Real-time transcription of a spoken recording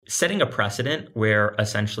setting a precedent where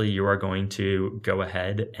essentially you are going to go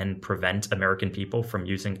ahead and prevent American people from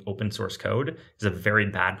using open source code is a very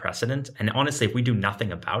bad precedent. And honestly, if we do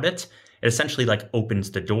nothing about it, it essentially like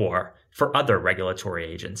opens the door for other regulatory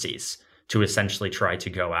agencies to essentially try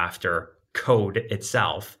to go after code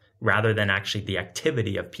itself rather than actually the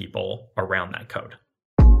activity of people around that code.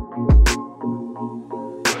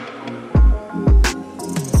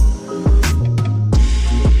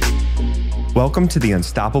 Welcome to the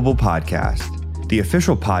Unstoppable Podcast, the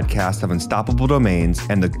official podcast of Unstoppable Domains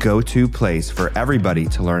and the go-to place for everybody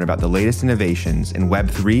to learn about the latest innovations in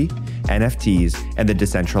Web3, NFTs, and the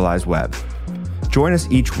decentralized web. Join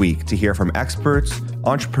us each week to hear from experts,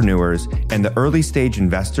 entrepreneurs, and the early-stage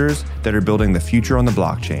investors that are building the future on the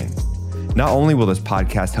blockchain. Not only will this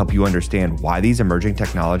podcast help you understand why these emerging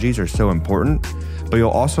technologies are so important, but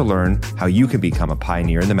you'll also learn how you can become a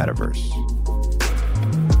pioneer in the metaverse.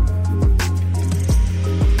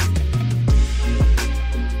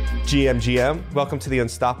 GM, welcome to the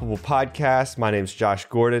Unstoppable Podcast. My name is Josh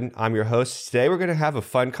Gordon. I'm your host. Today we're going to have a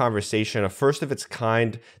fun conversation, a first of its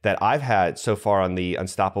kind that I've had so far on the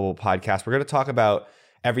Unstoppable Podcast. We're going to talk about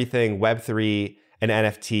everything Web3 and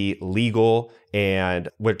NFT legal, and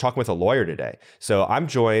we're talking with a lawyer today. So I'm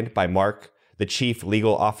joined by Marc, the Chief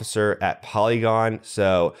Legal Officer at Polygon.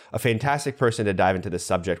 So a fantastic person to dive into this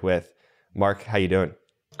subject with. Marc, how you doing?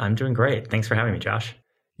 I'm doing great. Thanks for having me, Josh.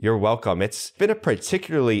 You're welcome. It's been a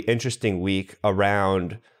particularly interesting week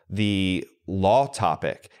around the law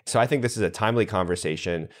topic. So I think this is a timely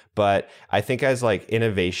conversation, but I think as like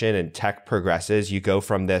innovation and tech progresses, you go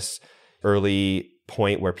from this early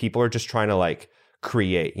point where people are just trying to like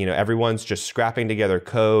create, everyone's just scrapping together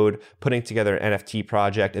code, putting together an NFT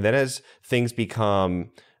project. And then as things become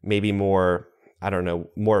maybe more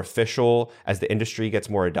official, as the industry gets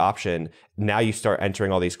more adoption, now you start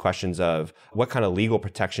entering all these questions of what kind of legal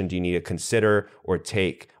protection do you need to consider or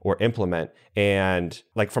take or implement? And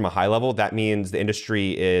like from a high level, that means the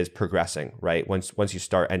industry is progressing, right? Once you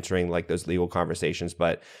start entering like those legal conversations.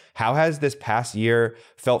 But how has this past year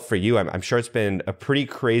felt for you? I'm sure it's been a pretty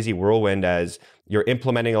crazy whirlwind as you're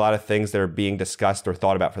implementing a lot of things that are being discussed or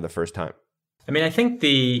thought about for the first time. I think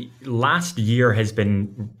the last year has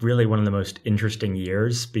been really one of the most interesting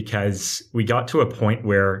years because we got to a point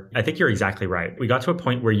where, I think you're exactly right. We got to a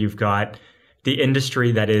point where you've got the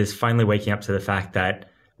industry that is finally waking up to the fact that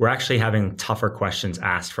we're actually having tougher questions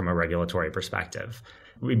asked from a regulatory perspective.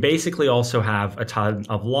 We basically also have a ton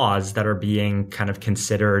of laws that are being kind of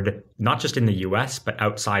considered, not just in the US, but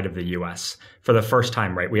outside of the US for the first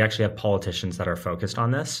time, right? We actually have politicians that are focused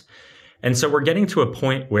on this. And so we're getting to a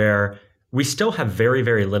point where we still have very,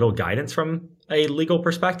 very little guidance from a legal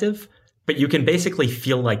perspective, but you can basically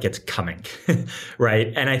feel like it's coming,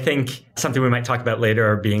 right? And I think something we might talk about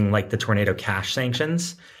later being like the tornado cash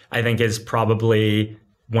sanctions, I think is probably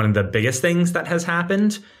one of the biggest things that has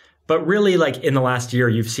happened. But really, like in the last year,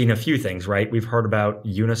 you've seen a few things, right? We've heard about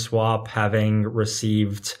Uniswap having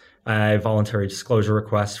received a voluntary disclosure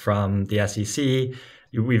request from the SEC.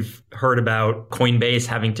 We've heard about Coinbase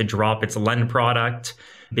having to drop its Lend product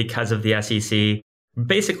because of the SEC.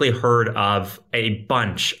 Basically heard of a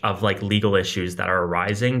bunch of like legal issues that are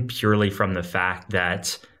arising purely from the fact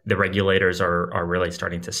that the regulators are really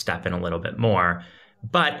starting to step in a little bit more.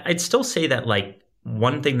 But I'd still say that like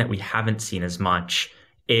one thing that we haven't seen as much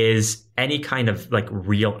is any kind of like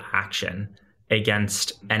real action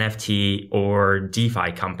against NFT or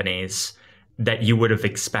DeFi companies that you would have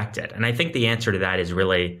expected. And I think the answer to that is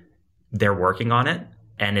really they're working on it.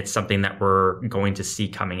 And it's something that we're going to see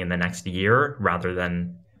coming in the next year rather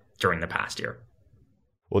than during the past year.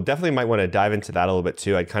 Well, definitely might want to dive into that a little bit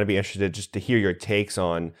too. I'd kind of be interested just to hear your takes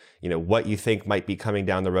on, what you think might be coming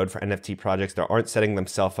down the road for NFT projects that aren't setting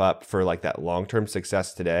themselves up for like that long-term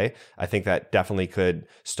success today. I think that definitely could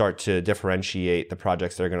start to differentiate the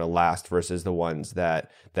projects that are going to last versus the ones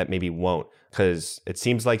that maybe won't. Because it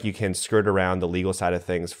seems like you can skirt around the legal side of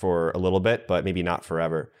things for a little bit, but maybe not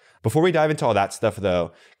forever. Before we dive into all that stuff,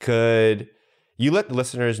 though, could you let the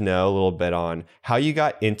listeners know a little bit on how you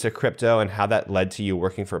got into crypto and how that led to you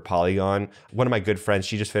working for Polygon? One of my good friends,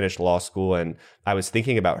 she just finished law school, and I was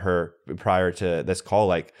thinking about her prior to this call,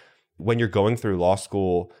 like when you're going through law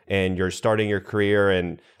school and you're starting your career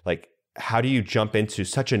and like, how do you jump into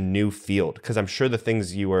such a new field? Because I'm sure the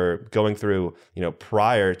things you were going through,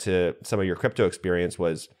 prior to some of your crypto experience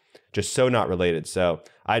was just so not related. So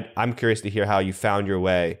I'm curious to hear how you found your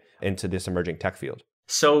way into this emerging tech field.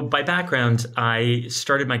 So by background, I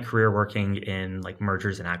started my career working in like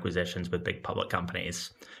mergers and acquisitions with big public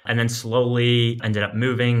companies, and then slowly ended up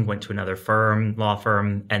moving, went to another law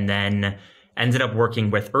firm, and then ended up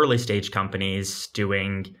working with early stage companies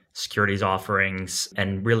doing securities offerings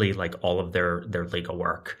and really like all of their legal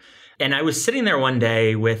work. And I was sitting there one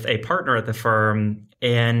day with a partner at the firm,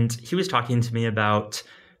 and he was talking to me about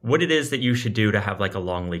what it is that you should do to have like a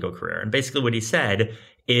long legal career. And basically what he said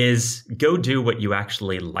is go do what you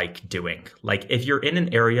actually like doing. Like if you're in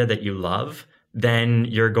an area that you love, then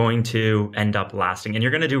you're going to end up lasting and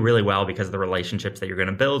you're going to do really well because of the relationships that you're going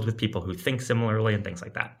to build with people who think similarly and things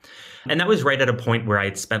like that. And that was right at a point where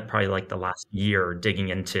I'd spent probably like the last year digging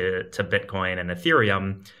into Bitcoin and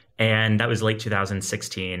Ethereum. And that was late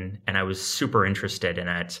 2016. And I was super interested in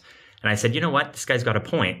it. And I said, you know what? This guy's got a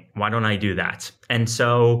point. Why don't I do that? And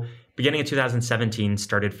so beginning of 2017,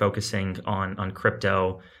 started focusing on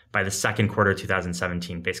crypto. By the second quarter of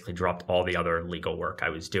 2017, basically dropped all the other legal work I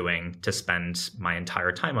was doing to spend my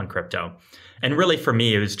entire time on crypto. And really for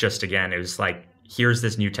me, it was just, again, it was like, here's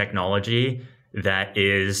this new technology that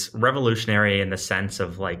is revolutionary in the sense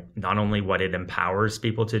of like not only what it empowers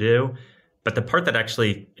people to do, but the part that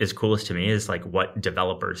actually is coolest to me is like what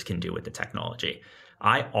developers can do with the technology.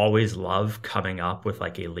 I always love coming up with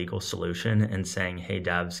like a legal solution and saying, hey,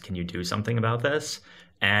 devs, can you do something about this?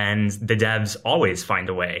 And the devs always find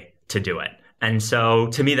a way to do it. And so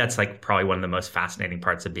to me, that's like probably one of the most fascinating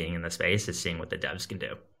parts of being in the space is seeing what the devs can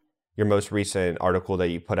do. Your most recent article that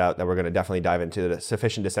you put out that we're going to definitely dive into, the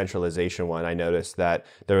sufficient decentralization one, I noticed that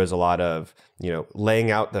there was a lot of,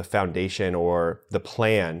 laying out the foundation or the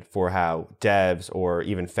plan for how devs or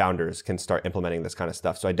even founders can start implementing this kind of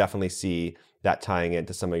stuff. So I definitely see that tying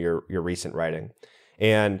into some of your recent writing.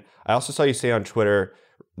 And I also saw you say on Twitter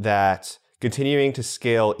that continuing to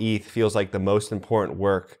scale ETH feels like the most important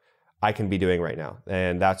work I can be doing right now.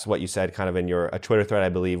 And that's what you said kind of in a Twitter thread, I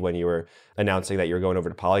believe, when you were announcing that you're going over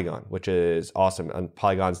to Polygon, which is awesome. And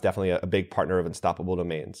Polygon's definitely a big partner of Unstoppable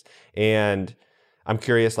Domains. And I'm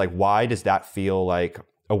curious, like, why does that feel like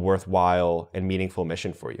a worthwhile and meaningful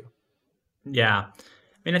mission for you? Yeah.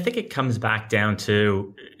 I think it comes back down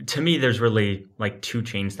to me, there's really like two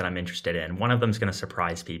chains that I'm interested in. One of them is going to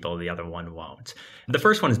surprise people. The other one won't. The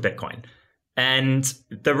first one is Bitcoin. And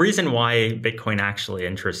the reason why Bitcoin actually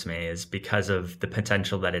interests me is because of the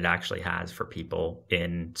potential that it actually has for people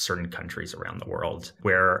in certain countries around the world,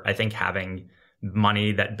 where I think having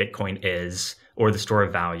money that Bitcoin is, or the store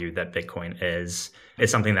of value that Bitcoin is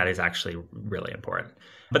something that is actually really important.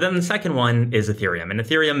 But then the second one is Ethereum. And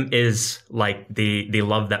Ethereum is like the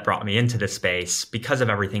love that brought me into this space because of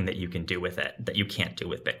everything that you can do with it that you can't do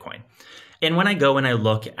with Bitcoin. And when I go and I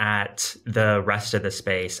look at the rest of the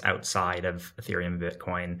space outside of Ethereum and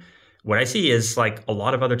Bitcoin, what I see is like a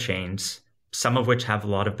lot of other chains, some of which have a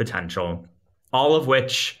lot of potential, all of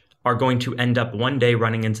which are going to end up one day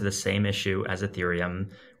running into the same issue as Ethereum,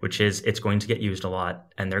 which is it's going to get used a lot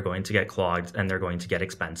and they're going to get clogged and they're going to get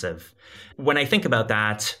expensive. When I think about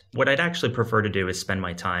that, what I'd actually prefer to do is spend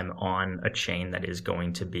my time on a chain that is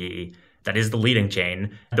the leading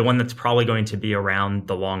chain, the one that's probably going to be around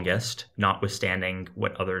the longest, notwithstanding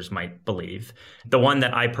what others might believe. The one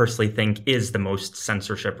that I personally think is the most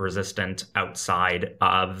censorship resistant outside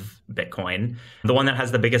of Bitcoin, the one that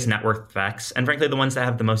has the biggest network effects, and frankly, the ones that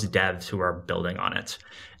have the most devs who are building on it.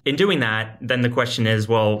 In doing that, then the question is,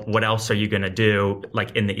 well, what else are you going to do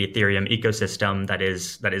like in the Ethereum ecosystem that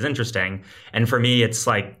is interesting? And for me, it's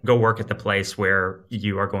like go work at the place where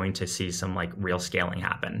you are going to see some like real scaling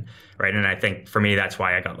happen, right? And I think for me, that's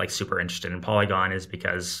why I got like super interested in Polygon is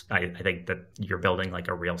because I think that you're building like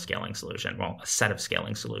a real scaling solution, well, a set of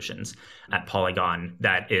scaling solutions at Polygon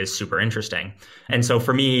that is super interesting. And so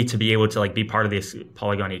for me to be able to like be part of this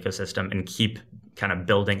Polygon ecosystem and keep kind of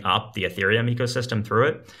building up the Ethereum ecosystem through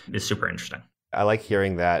it is super interesting. I like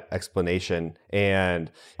hearing that explanation.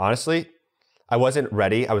 And honestly, I wasn't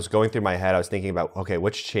ready. I was going through my head. I was thinking about, okay,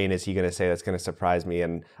 which chain is he going to say that's going to surprise me?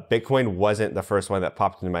 And Bitcoin wasn't the first one that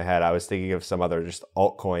popped into my head. I was thinking of some other just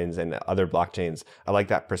altcoins and other blockchains. I like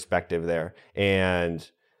that perspective there. And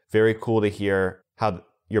very cool to hear how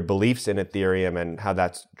your beliefs in Ethereum and how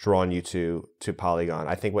that's drawn you to Polygon.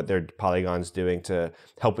 I think what Polygon's doing to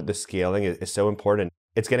help with the scaling is so important.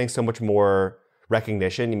 It's getting so much more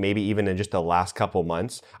recognition, maybe even in just the last couple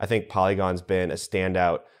months. I think Polygon's been a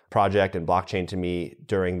standout project and blockchain to me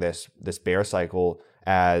during this bear cycle,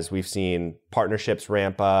 as we've seen partnerships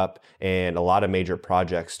ramp up and a lot of major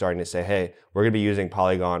projects starting to say, hey, we're going to be using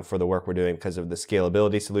Polygon for the work we're doing because of the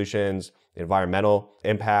scalability solutions, environmental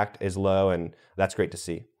impact is low, and that's great to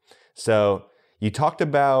see. So you talked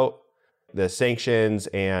about the sanctions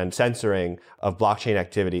and censoring of blockchain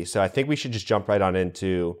activity. So I think we should just jump right on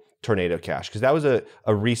into Tornado Cash, because that was a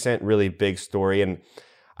recent, really big story. And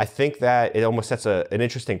I think that it almost sets an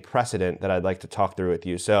interesting precedent that I'd like to talk through with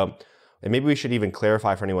you. So And maybe we should even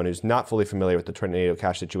clarify for anyone who's not fully familiar with the Tornado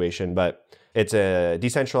Cash situation, but it's a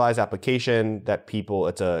decentralized application that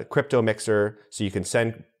it's a crypto mixer. So you can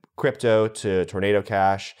send crypto to Tornado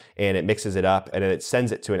Cash and it mixes it up and then it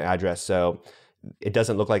sends it to an address. So it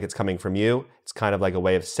doesn't look like it's coming from you. It's kind of like a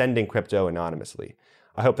way of sending crypto anonymously.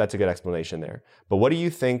 I hope that's a good explanation there. But what do you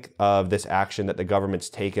think of this action that the government's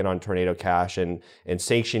taken on Tornado Cash and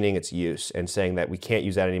sanctioning its use and saying that we can't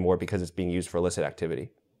use that anymore because it's being used for illicit activity?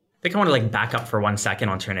 I think I want to back up for 1 second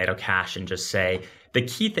on Tornado Cash and just say the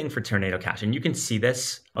key thing for Tornado Cash, and you can see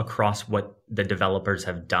this across what the developers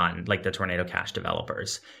have done, like the Tornado Cash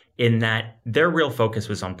developers, in that their real focus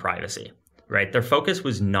was on privacy. Right? Their focus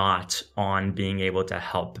was not on being able to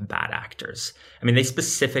help bad actors. I mean, they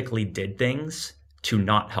specifically did things to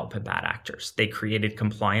not help bad actors. They created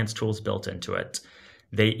compliance tools built into it.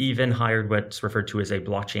 They even hired what's referred to as a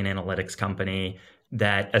blockchain analytics company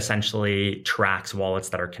that essentially tracks wallets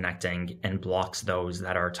that are connecting and blocks those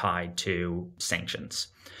that are tied to sanctions.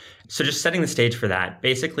 So just setting the stage for that,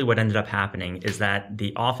 basically what ended up happening is that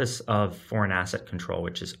the Office of Foreign Asset Control,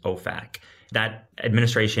 which is OFAC, that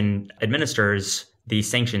administration administers the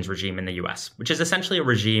sanctions regime in the US, which is essentially a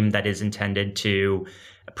regime that is intended to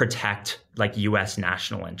protect US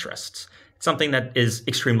national interests. It's something that is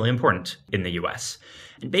extremely important in the US.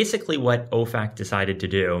 And basically what OFAC decided to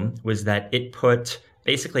do was that it put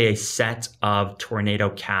basically a set of Tornado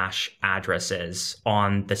Cash addresses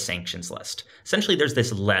on the sanctions list. Essentially, there's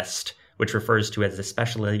this list which refers to as the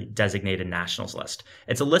specially designated nationals list.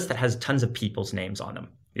 It's a list that has tons of people's names on them.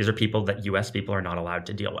 These are people that US people are not allowed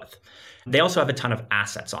to deal with. They also have a ton of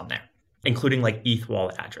assets on there, including ETH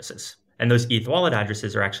wallet addresses. And those ETH wallet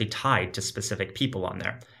addresses are actually tied to specific people on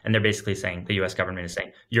there. And they're basically saying, the US government is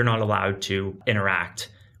saying, you're not allowed to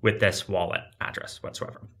interact with this wallet address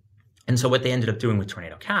whatsoever. And so what they ended up doing with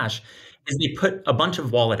Tornado Cash is they put a bunch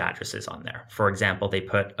of wallet addresses on there. For example, they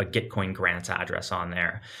put a Gitcoin grants address on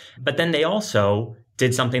there. But then they also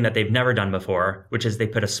did something that they've never done before, which is they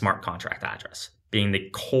put a smart contract address, being the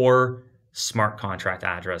core smart contract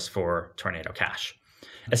address for Tornado Cash.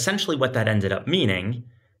 Essentially, what that ended up meaning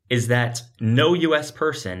is that no US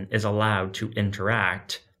person is allowed to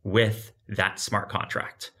interact with that smart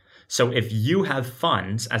contract. So if you have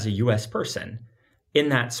funds as a US person in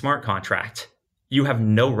that smart contract, you have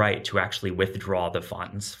no right to actually withdraw the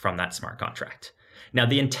funds from that smart contract. Now,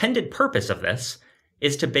 the intended purpose of this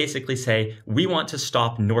is to basically say, we want to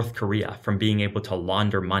stop North Korea from being able to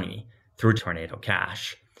launder money through Tornado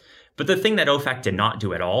Cash. But the thing that OFAC did not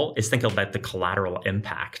do at all is think about the collateral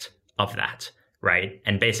impact of that, right?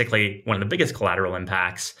 And basically, one of the biggest collateral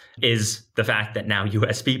impacts is the fact that now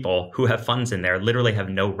US people who have funds in there literally have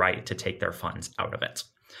no right to take their funds out of it.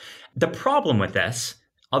 The problem with this,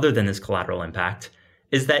 other than this collateral impact,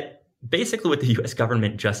 is that basically what the US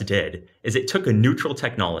government just did is it took a neutral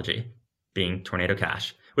technology, being Tornado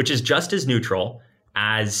Cash, which is just as neutral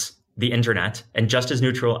as the internet and just as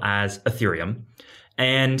neutral as Ethereum.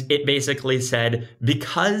 And it basically said,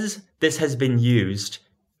 because this has been used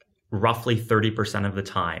roughly 30% of the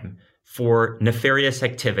time for nefarious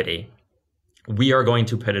activity, we are going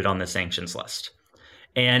to put it on the sanctions list.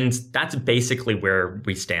 And that's basically where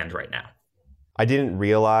we stand right now. I didn't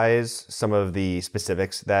realize some of the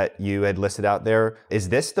specifics that you had listed out there. Is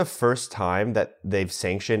this the first time that they've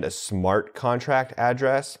sanctioned a smart contract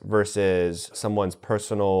address versus someone's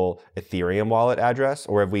personal Ethereum wallet address?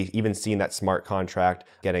 Or have we even seen that smart contract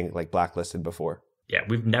getting blacklisted before? Yeah,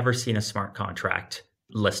 we've never seen a smart contract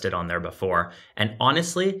listed on there before. And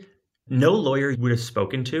honestly, no lawyer you would have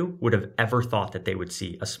spoken to would have ever thought that they would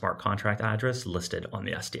see a smart contract address listed on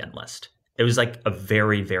the SDN list. It was a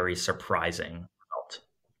very, very surprising result.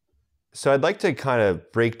 So I'd like to kind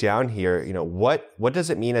of break down here, what does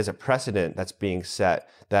it mean as a precedent that's being set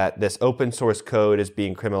that this open source code is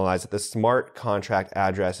being criminalized, that the smart contract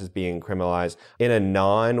address is being criminalized? In a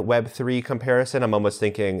non-Web3 comparison, I'm almost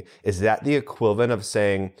thinking, is that the equivalent of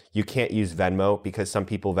saying you can't use Venmo because some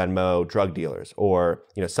people Venmo drug dealers or,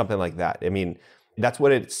 something like that? I mean, that's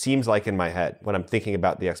what it seems like in my head when I'm thinking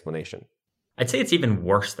about the explanation. I'd say it's even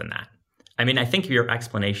worse than that. I mean, I think your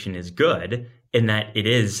explanation is good in that it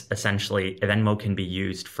is essentially Venmo can be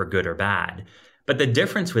used for good or bad. But the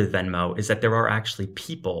difference with Venmo is that there are actually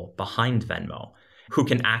people behind Venmo who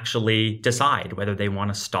can actually decide whether they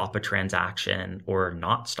want to stop a transaction or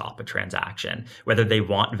not stop a transaction, whether they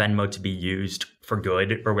want Venmo to be used for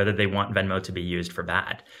good or whether they want Venmo to be used for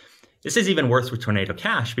bad. This is even worse with Tornado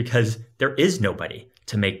Cash because there is nobody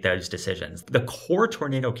to make those decisions. The core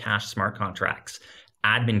Tornado Cash smart contracts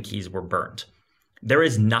admin keys were burned. There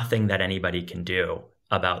is nothing that anybody can do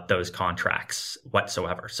about those contracts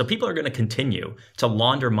whatsoever. So people are going to continue to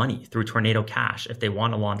launder money through Tornado Cash if they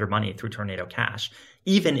want to launder money through Tornado Cash,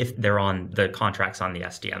 even if they're on the contracts on the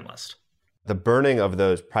SDN list. The burning of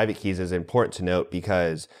those private keys is important to note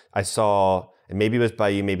because I saw, and maybe it was by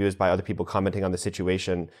you, maybe it was by other people commenting on the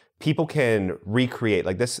situation, people can recreate,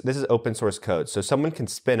 like this is open source code. So someone can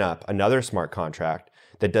spin up another smart contract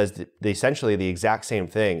that does essentially the exact same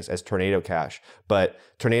things as Tornado Cash. But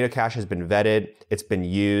Tornado Cash has been vetted, it's been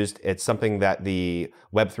used, it's something that the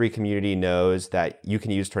Web3 community knows that you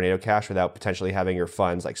can use Tornado Cash without potentially having your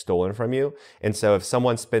funds like stolen from you. And so if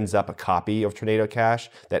someone spins up a copy of Tornado Cash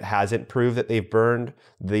that hasn't proved that they've burned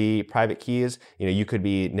the private keys, you could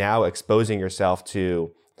be now exposing yourself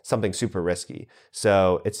to something super risky.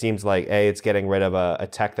 So it seems like it's getting rid of a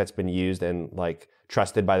tech that's been used and like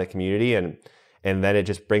trusted by the community, and then it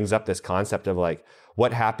just brings up this concept of like,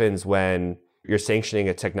 what happens when you're sanctioning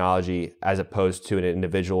a technology as opposed to an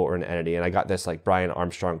individual or an entity? And I got this like Brian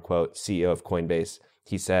Armstrong quote, CEO of Coinbase.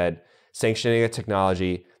 He said, sanctioning a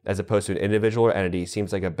technology as opposed to an individual or entity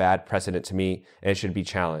seems like a bad precedent to me and it should be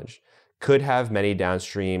challenged. Could have many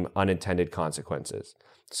downstream unintended consequences.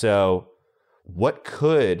 So what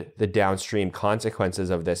could the downstream consequences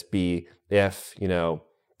of this be if,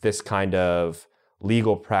 this kind of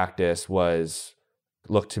legal practice was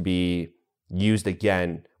looked to be used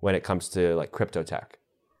again when it comes to like crypto tech?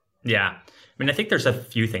 Yeah. I think there's a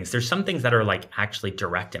few things. There's some things that are like actually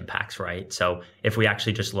direct impacts, right? So if we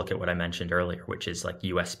actually just look at what I mentioned earlier, which is like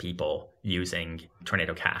US people using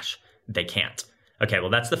Tornado Cash, they can't. Okay,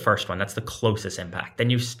 well, that's the first one. That's the closest impact.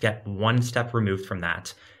 Then you get one step removed from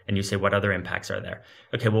that and you say, what other impacts are there?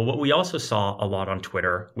 Okay, well, what we also saw a lot on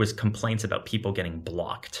Twitter was complaints about people getting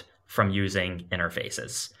blocked from using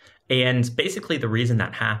interfaces. And basically the reason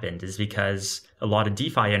that happened is because a lot of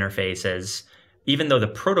DeFi interfaces, even though the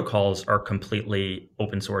protocols are completely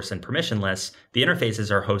open source and permissionless, the interfaces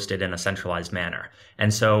are hosted in a centralized manner.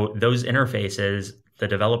 And so those interfaces, the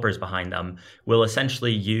developers behind them, will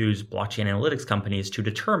essentially use blockchain analytics companies to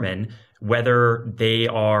determine whether they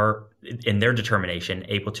are, in their determination,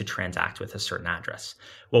 able to transact with a certain address.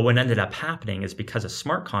 Well, what ended up happening is because a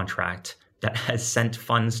smart contract that has sent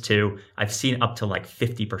funds to, I've seen up to like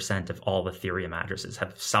 50% of all Ethereum addresses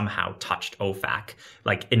have somehow touched OFAC,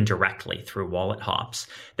 like indirectly through wallet hops,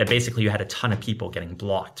 that basically you had a ton of people getting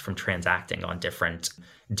blocked from transacting on different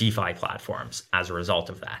DeFi platforms as a result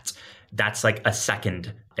of that. That's like a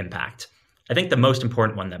second impact. I think the most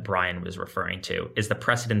important one that Brian was referring to is the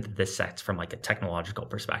precedent that this sets from like a technological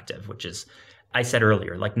perspective, which is, I said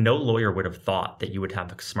earlier, like no lawyer would have thought that you would have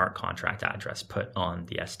a smart contract address put on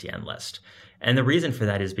the SDN list. And the reason for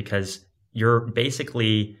that is because you're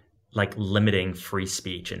basically like limiting free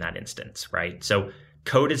speech in that instance, right? So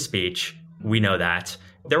code is speech. We know that.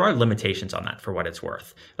 There are limitations on that for what it's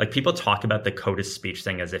worth. Like people talk about the code is speech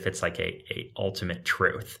thing as if it's like a ultimate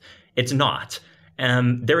truth. It's not.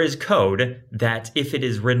 There is code that if it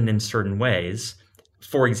is written in certain ways,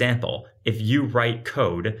 for example, if you write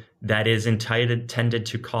code that is intended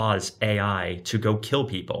to cause AI to go kill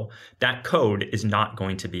people, that code is not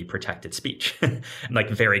going to be protected speech, like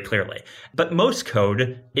very clearly. But most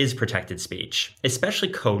code is protected speech, especially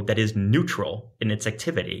code that is neutral in its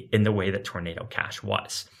activity in the way that Tornado Cash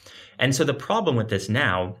was. And so the problem with this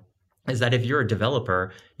now is that if you're a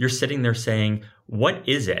developer, you're sitting there saying, what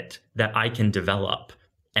is it that I can develop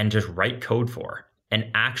and just write code for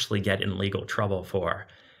and actually get in legal trouble for?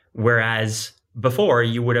 Whereas before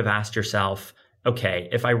you would have asked yourself, okay,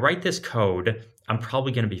 if I write this code, I'm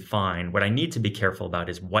probably going to be fine. What I need to be careful about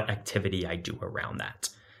is what activity I do around that.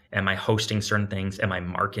 Am I hosting certain things? Am I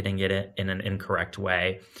marketing it in an incorrect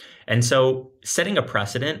way? And so setting a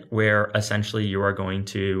precedent where essentially you are going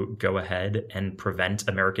to go ahead and prevent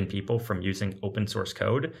American people from using open source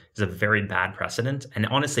code is a very bad precedent. And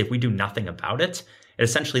honestly, if we do nothing about it, it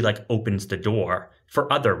essentially like opens the door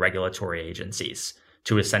for other regulatory agencies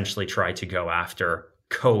to essentially try to go after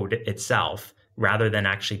code itself rather than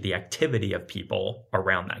actually the activity of people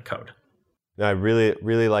around that code. No, I really,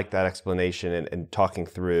 really like that explanation and talking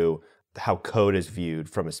through how code is viewed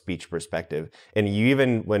from a speech perspective. And you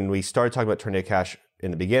even, when we started talking about Tornado Cash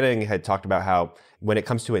in the beginning, had talked about how when it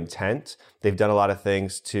comes to intent, they've done a lot of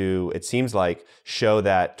things to, it seems like, show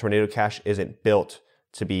that Tornado Cash isn't built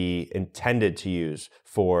to be intended to use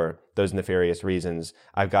for those nefarious reasons.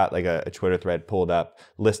 I've got like a Twitter thread pulled up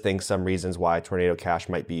listing some reasons why Tornado Cash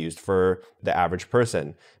might be used for the average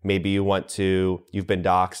person. Maybe you've been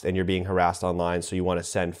doxxed and you're being harassed online, so you want to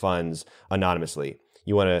send funds anonymously.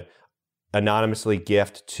 You want to anonymously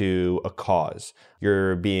gift to a cause.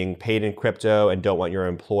 You're being paid in crypto and don't want your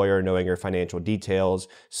employer knowing your financial details.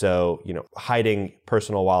 So, hiding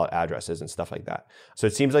personal wallet addresses and stuff like that. So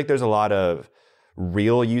it seems like there's a lot of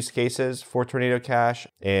real use cases for Tornado Cash.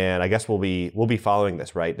 And I guess we'll be following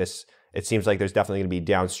this, right? It seems like there's definitely going to be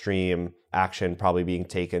downstream action probably being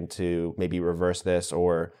taken to maybe reverse this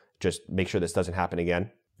or just make sure this doesn't happen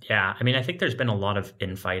again. Yeah, I mean, I think there's been a lot of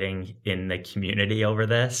infighting in the community over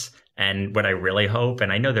this. And what I really hope,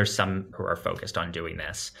 and I know there's some who are focused on doing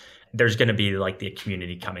this, there's going to be like the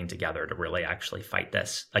community coming together to really actually fight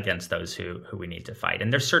this against those who we need to fight.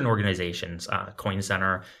 And there's certain organizations, Coin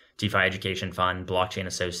Center, DeFi Education Fund, Blockchain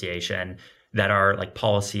Association, that are like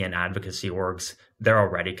policy and advocacy orgs. They're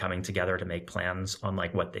already coming together to make plans on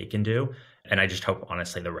like what they can do. And I just hope,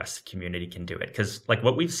 honestly, the rest of the community can do it. Because like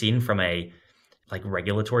what we've seen from a like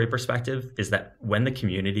regulatory perspective is that when the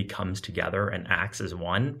community comes together and acts as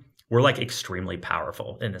one, we're like extremely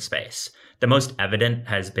powerful in the space. The most evident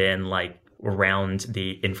has been like around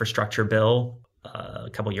the infrastructure bill a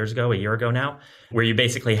year ago now, where you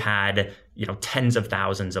basically had, tens of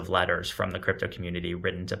thousands of letters from the crypto community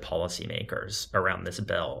written to policymakers around this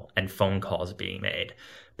bill and phone calls being made.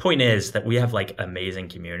 Point is that we have like amazing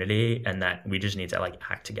community and that we just need to like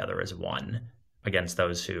act together as one against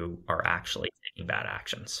those who are actually taking bad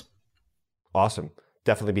actions. Awesome.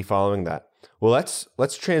 Definitely be following that. Well,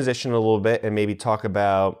 let's transition a little bit and maybe talk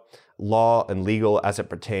about law and legal as it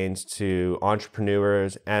pertains to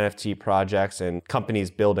entrepreneurs, NFT projects, and companies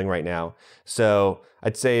building right now. So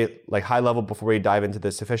I'd say like high level before we dive into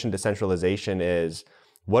the sufficient decentralization is,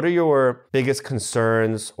 what are your biggest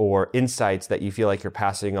concerns or insights that you feel like you're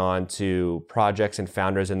passing on to projects and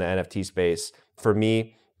founders in the NFT space? For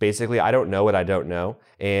me, basically, I don't know what I don't know.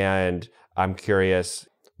 And I'm curious,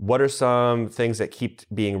 what are some things that keep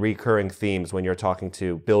being recurring themes when you're talking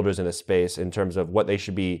to builders in a space in terms of what they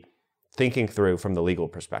should be thinking through from the legal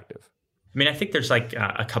perspective? I mean, I think there's like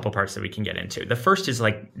a couple parts that we can get into. The first is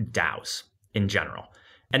like DAOs in general.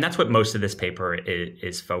 And that's what most of this paper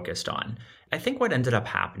is focused on. I think what ended up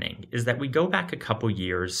happening is that we go back a couple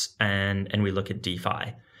years and we look at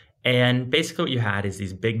DeFi. And basically what you had is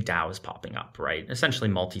these big DAOs popping up, right? Essentially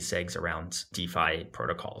multi-sigs around DeFi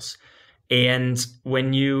protocols. And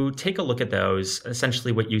when you take a look at those,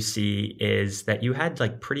 essentially what you see is that you had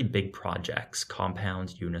like pretty big projects,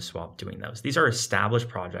 Compound, Uniswap doing those. These are established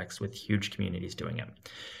projects with huge communities doing it.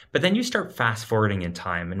 But then you start fast forwarding in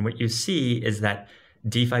time, and what you see is that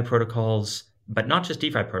DeFi protocols, but not just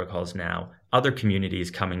DeFi protocols now, other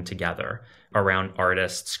communities coming together around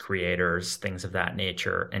artists, creators, things of that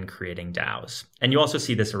nature, and creating DAOs. And you also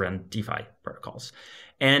see this around DeFi protocols.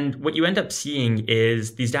 And what you end up seeing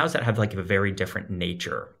is these DAOs that have like a very different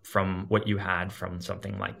nature from what you had from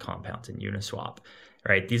something like Compound and Uniswap,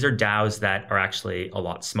 right? These are DAOs that are actually a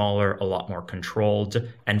lot smaller, a lot more controlled,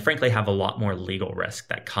 and frankly have a lot more legal risk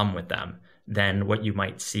that come with them than what you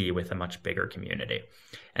might see with a much bigger community.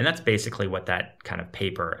 And that's basically what that kind of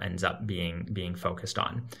paper ends up being focused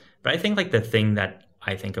on. But I think like the thing that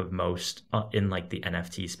I think of most in like the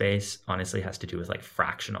NFT space, honestly, has to do with like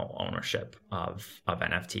fractional ownership of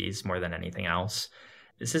NFTs more than anything else.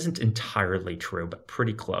 This isn't entirely true, but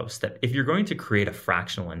pretty close. That if you're going to create a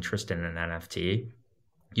fractional interest in an NFT,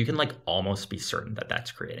 you can like almost be certain that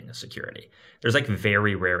that's creating a security. There's like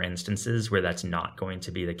very rare instances where that's not going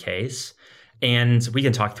to be the case. And we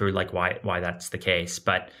can talk through like why that's the case,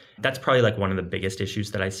 but that's probably like one of the biggest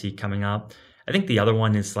issues that I see coming up. I think the other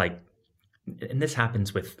one is like, and this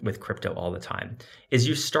happens with crypto all the time, is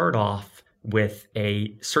you start off with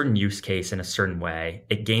a certain use case in a certain way,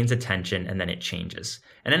 it gains attention, and then it changes.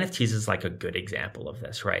 And NFTs is like a good example of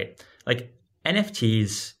this, right? Like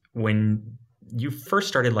NFTs, when you first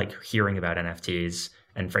started like hearing about NFTs,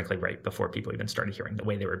 and frankly, right before people even started hearing the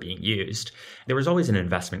way they were being used, there was always an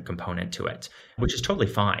investment component to it, which is totally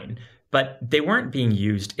fine. But they weren't being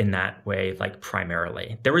used in that way, like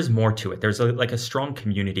primarily. There was more to it. There's like a strong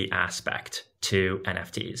community aspect to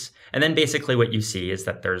NFTs. And then basically what you see is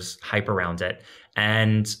that there's hype around it.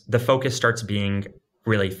 And the focus starts being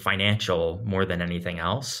really financial more than anything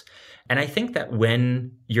else. And I think that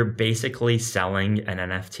when you're basically selling an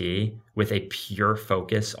NFT with a pure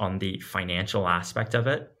focus on the financial aspect of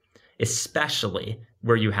it, especially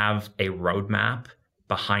where you have a roadmap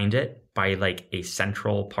behind it by like a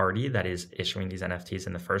central party that is issuing these NFTs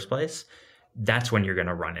in the first place, that's when you're going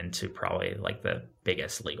to run into probably like the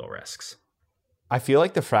biggest legal risks. I feel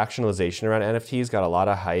like the fractionalization around NFTs got a lot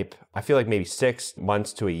of hype. I feel like maybe 6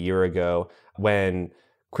 months to a year ago when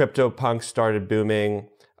CryptoPunks started booming,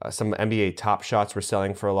 some NBA Top Shots were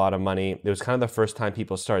selling for a lot of money. It was kind of the first time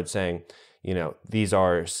people started saying, these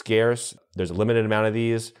are scarce. There's a limited amount of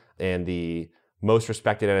these, and the most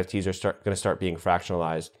respected NFTs are going to start being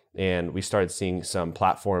fractionalized. And we started seeing some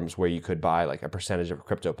platforms where you could buy like a percentage of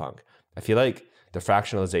CryptoPunk. I feel like the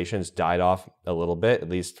fractionalizations died off a little bit, at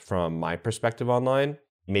least from my perspective online.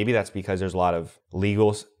 Maybe that's because there's a lot of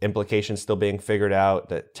legal implications still being figured out,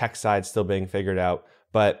 the tech side still being figured out.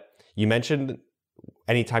 But you mentioned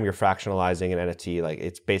anytime you're fractionalizing an NFT, like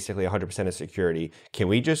it's basically 100% of security. Can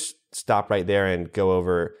we just stop right there and go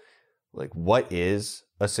over like what is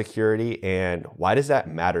a security and why does that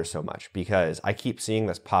matter so much? Because I keep seeing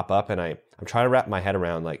this pop up and I'm trying to wrap my head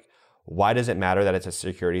around like, why does it matter that it's a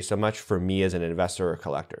security so much for me as an investor or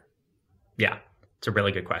collector? Yeah, it's a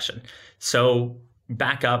really good question. So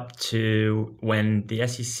back up to when the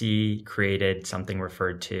SEC created something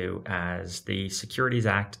referred to as the Securities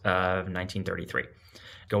Act of 1933.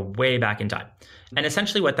 Go way back in time. And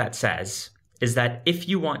essentially what that says is that if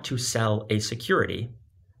you want to sell a security,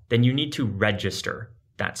 then you need to register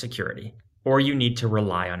that security, or you need to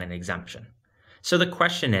rely on an exemption. So the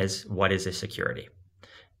question is, what is a security?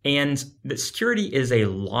 And the security is a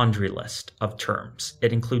laundry list of terms.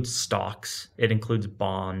 It includes stocks, it includes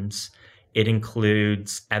bonds, it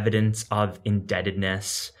includes evidence of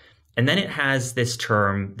indebtedness, and then it has this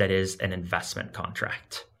term that is an investment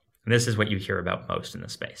contract. And this is what you hear about most in the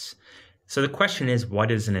space. So the question is,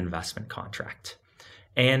 what is an investment contract?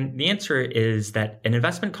 And the answer is that an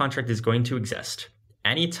investment contract is going to exist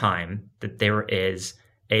anytime that there is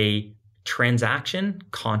a transaction,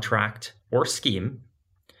 contract, or scheme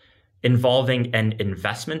involving an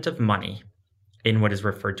investment of money in what is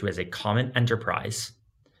referred to as a common enterprise,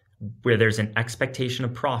 where there's an expectation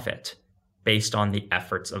of profit based on the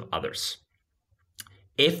efforts of others.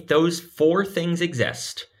 If those four things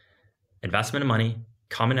exist, investment of money,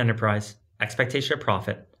 common enterprise, expectation of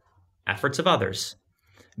profit, efforts of others,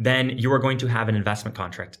 then you are going to have an investment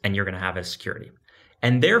contract and you're going to have a security.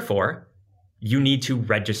 And therefore, you need to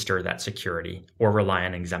register that security or rely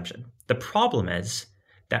on an exemption. The problem is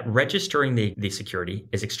that registering the security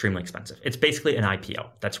is extremely expensive. It's basically an IPO.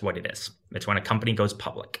 That's what it is. It's when a company goes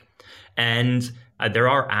public. And there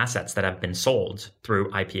are assets that have been sold through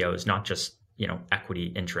IPOs, not just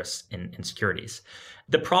equity interests in securities.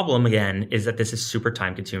 The problem, again, is that this is super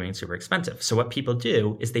time consuming and super expensive. So what people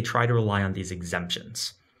do is they try to rely on these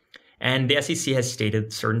exemptions. And the SEC has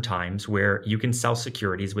stated certain times where you can sell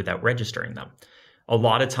securities without registering them. A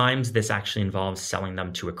lot of times this actually involves selling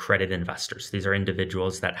them to accredited investors. These are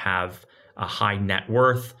individuals that have a high net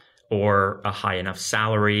worth or a high enough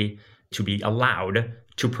salary to be allowed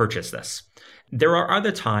to purchase this. There are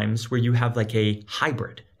other times where you have like a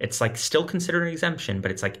hybrid. It's like still considered an exemption, but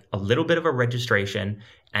it's like a little bit of a registration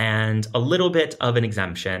and a little bit of an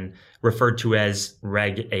exemption referred to as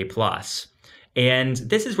Reg A+. And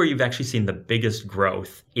this is where you've actually seen the biggest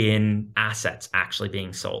growth in assets actually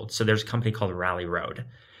being sold. So there's a company called Rally Road.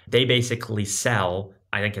 They basically sell,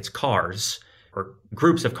 I think it's cars or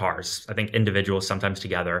groups of cars, I think individuals sometimes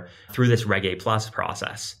together, through this Reg A+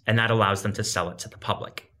 process. And that allows them to sell it to the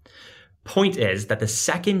public. Point is that the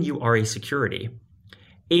second you are a security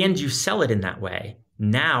and you sell it in that way,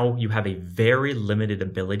 now you have a very limited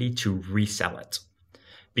ability to resell it.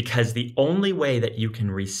 Because the only way that you can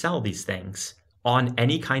resell these things on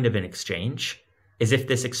any kind of an exchange is if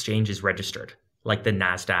this exchange is registered, like the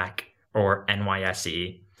NASDAQ or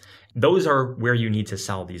NYSE. Those are where you need to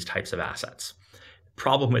sell these types of assets.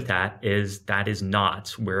 Problem with that is not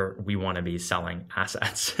where we want to be selling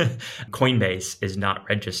assets. Coinbase is not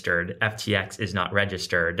registered. FTX is not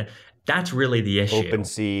registered. That's really the issue.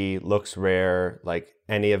 OpenSea looks rare, like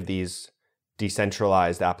any of these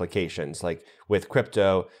decentralized applications. Like with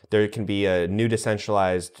crypto, there can be a new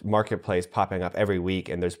decentralized marketplace popping up every week,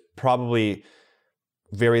 and there's probably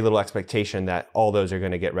very little expectation that all those are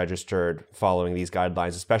going to get registered following these guidelines,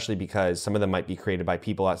 especially because some of them might be created by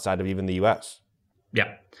people outside of even the US.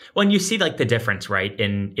 Yeah. Well, and you see like the difference, right,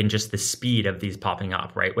 in just the speed of these popping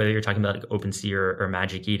up, right? Whether you're talking about like OpenSea or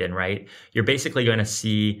Magic Eden, right? You're basically going to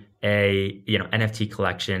see a NFT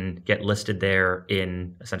collection get listed there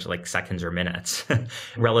in essentially like seconds or minutes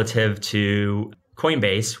relative to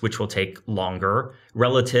Coinbase, which will take longer,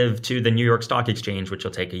 relative to the New York Stock Exchange, which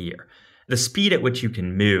will take a year. The speed at which you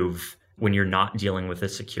can move when you're not dealing with a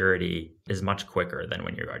security is much quicker than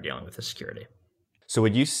when you are dealing with a security. So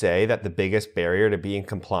would you say that the biggest barrier to being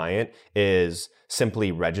compliant is simply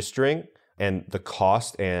registering and the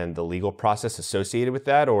cost and the legal process associated with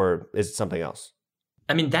that, or is it something else?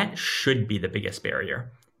 I mean, that should be the biggest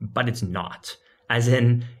barrier, but it's not. As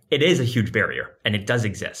in, it is a huge barrier and it does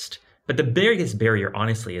exist. But the biggest barrier,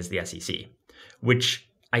 honestly, is the SEC, which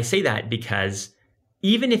I say that because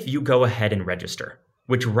even if you go ahead and register,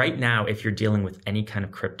 which right now, if you're dealing with any kind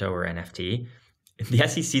of crypto or NFT, the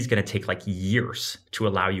SEC is going to take like years to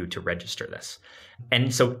allow you to register this.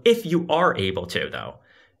 And so if you are able to, though,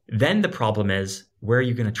 then the problem is, where are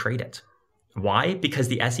you going to trade it? Why? Because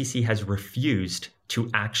the SEC has refused to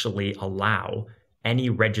actually allow any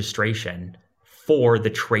registration for the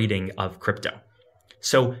trading of crypto.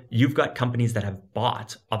 So you've got companies that have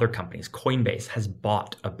bought other companies. Coinbase has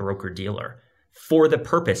bought a broker dealer for the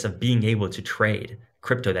purpose of being able to trade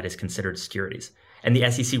crypto that is considered securities. And the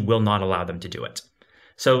SEC will not allow them to do it.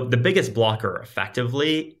 So the biggest blocker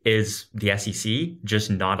effectively is the SEC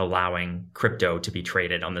just not allowing crypto to be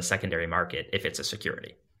traded on the secondary market if it's a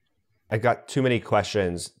security. I got too many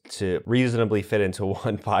questions to reasonably fit into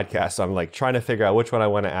one podcast. So I'm like trying to figure out which one I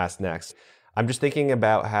want to ask next. I'm just thinking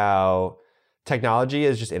about how technology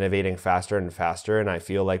is just innovating faster and faster. And I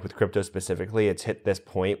feel like with crypto specifically, it's hit this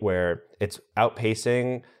point where it's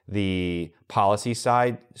outpacing the policy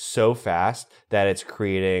side so fast that it's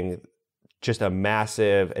creating just a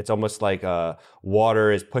massive, it's almost like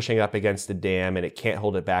water is pushing up against the dam and it can't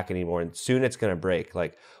hold it back anymore. And soon it's going to break.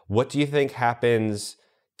 Like, what do you think happens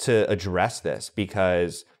to address this?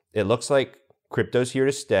 Because it looks like crypto's here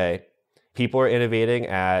to stay. People are innovating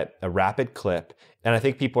at a rapid clip. And I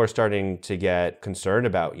think people are starting to get concerned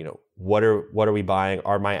about, what are we buying?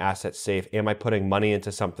 Are my assets safe? Am I putting money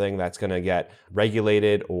into something that's going to get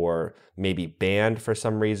regulated or maybe banned for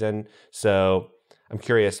some reason? So I'm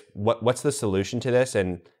curious, what's the solution to this?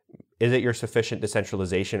 And is it your sufficient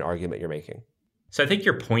decentralization argument you're making? So I think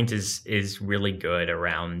your point is really good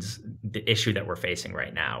around the issue that we're facing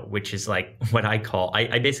right now, which is like what I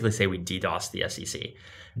basically say we DDoS the SEC.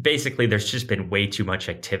 Basically, there's just been way too much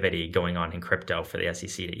activity going on in crypto for the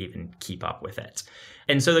SEC to even keep up with it.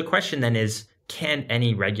 And so the question then is, can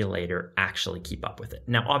any regulator actually keep up with it?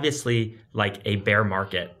 Now, obviously, like a bear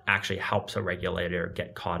market actually helps a regulator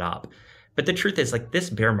get caught up. But the truth is, like, this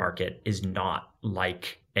bear market is not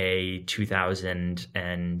like a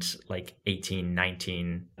 2018,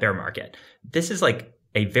 19 bear market. This is like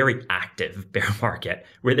a very active bear market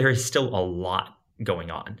where there is still a lot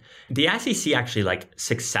going on. The SEC actually like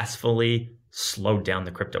successfully slowed down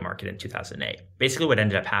the crypto market in 2008. Basically what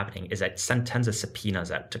ended up happening is that it sent tons of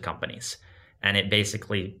subpoenas out to companies. And it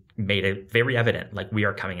basically made it very evident, like, we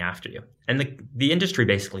are coming after you. And the industry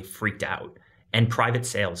basically freaked out. And private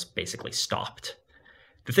sales basically stopped.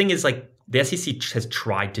 The thing is, like, the SEC has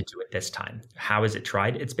tried to do it this time. How has it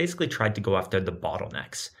tried? It's basically tried to go after the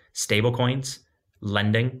bottlenecks: stablecoins,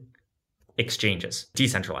 lending, exchanges,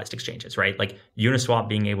 decentralized exchanges, right? Like Uniswap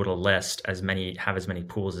being able to have as many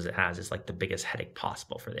pools as it has is like the biggest headache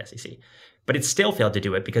possible for the SEC. But it still failed to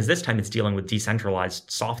do it because this time it's dealing with decentralized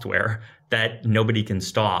software that nobody can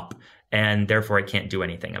stop, and therefore it can't do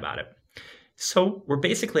anything about it. So we're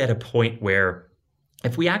basically at a point where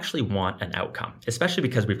if we actually want an outcome, especially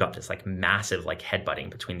because we've got this like massive like headbutting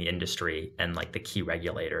between the industry and like the key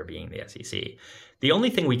regulator being the SEC, the only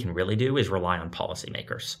thing we can really do is rely on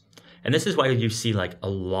policymakers. And this is why you see like a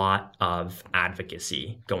lot of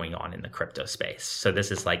advocacy going on in the crypto space. So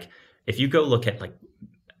this is like, if you go look at like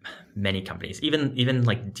many companies, even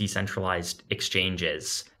like decentralized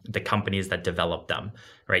exchanges, the companies that develop them,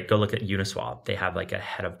 right? Go look at Uniswap. They have like a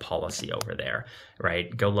head of policy over there,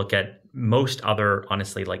 right? Go look at most other,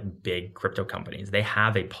 honestly, like big crypto companies. They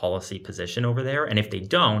have a policy position over there. And if they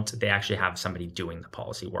don't, they actually have somebody doing the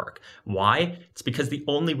policy work. Why? It's because the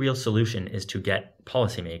only real solution is to get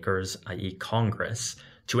policymakers, i.e. Congress,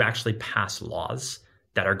 to actually pass laws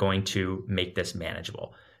that are going to make this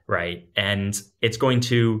manageable. Right. And it's going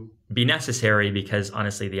to be necessary because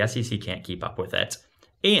honestly, the SEC can't keep up with it.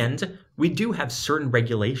 And we do have certain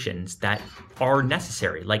regulations that are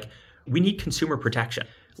necessary. Like, we need consumer protection.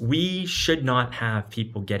 We should not have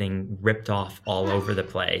people getting ripped off all over the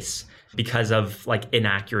place because of like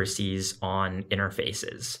inaccuracies on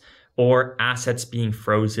interfaces or assets being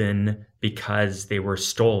frozen because they were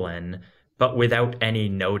stolen, but without any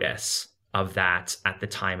notice of that at the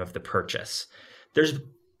time of the purchase. There's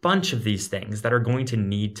bunch of these things that are going to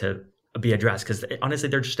need to be addressed because honestly,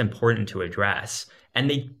 they're just important to address, and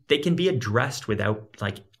they can be addressed without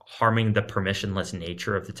like harming the permissionless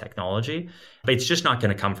nature of the technology. But it's just not going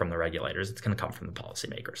to come from the regulators. It's going to come from the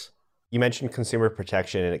policymakers. You mentioned consumer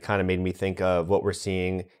protection, and it kind of made me think of what we're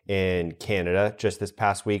seeing in Canada just this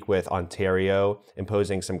past week with Ontario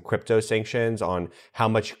imposing some crypto sanctions on how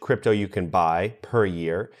much crypto you can buy per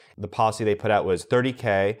year. The policy they put out was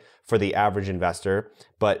 $30K for the average investor.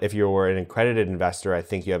 But if you're an accredited investor, I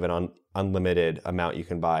think you have an unlimited amount you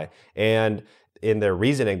can buy. And in their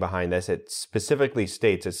reasoning behind this, it specifically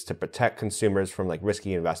states it's to protect consumers from like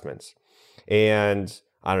risky investments. And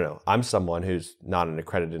I don't know, I'm someone who's not an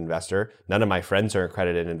accredited investor. None of my friends are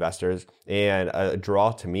accredited investors. And a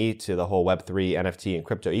draw to me to the whole Web3, NFT, and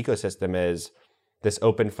crypto ecosystem is this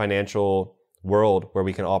open financial world where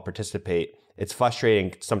we can all participate. It's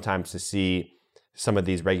frustrating sometimes to see some of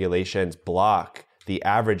these regulations block the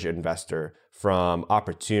average investor from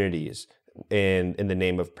opportunities in the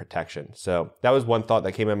name of protection. So that was one thought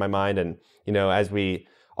that came in my mind. And, as we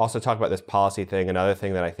also talk about this policy thing, another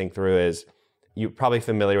thing that I think through is, you're probably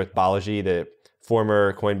familiar with Balaji, the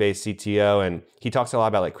former Coinbase CTO, and he talks a lot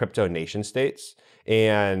about like crypto nation states.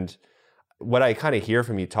 And what I kind of hear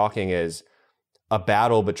from you talking is a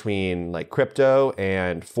battle between like crypto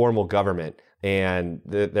and formal government, and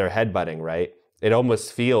they're headbutting, right? It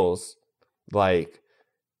almost feels like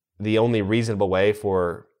the only reasonable way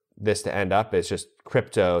for this to end up is just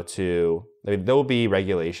crypto to, there will be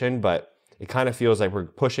regulation, but it kind of feels like we're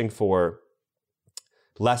pushing for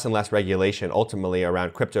less and less regulation ultimately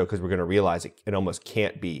around crypto because we're going to realize it almost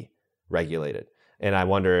can't be regulated. And I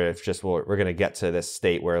wonder if just we're going to get to this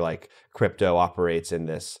state where like crypto operates in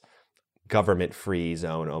this government-free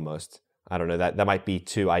zone almost. I don't know, that might be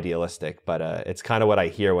too idealistic, but it's kind of what I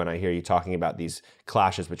hear when I hear you talking about these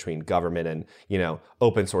clashes between government and,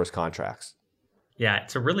 open source contracts. Yeah,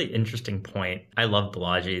 it's a really interesting point. I love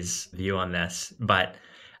Balaji's view on this, but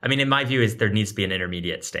in my view is there needs to be an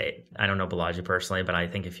intermediate state. I don't know Balaji personally, but I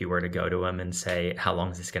think if you were to go to him and say, how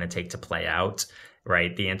long is this going to take to play out?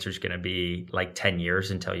 Right. The answer is going to be like 10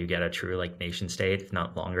 years until you get a true like nation state, if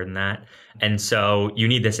not longer than that. And so you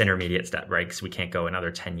need this intermediate step, right? Because we can't go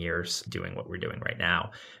another 10 years doing what we're doing right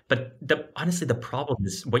now. But honestly, the problem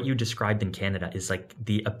is what you described in Canada is like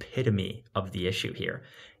the epitome of the issue here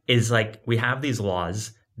is like we have these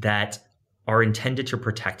laws that are intended to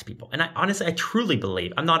protect people. And I truly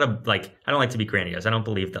believe, I don't like to be grandiose. I don't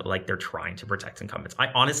believe that like they're trying to protect incumbents. I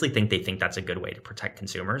honestly think they think that's a good way to protect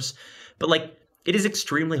consumers. But like, it is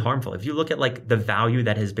extremely harmful. If you look at like the value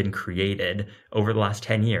that has been created over the last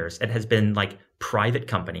 10 years, it has been like private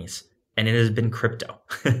companies and it has been crypto.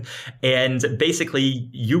 And basically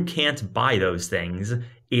you can't buy those things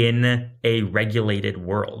in a regulated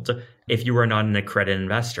world. If you are not an accredited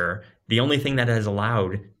investor, the only thing that has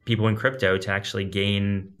allowed people in crypto to actually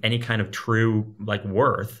gain any kind of true like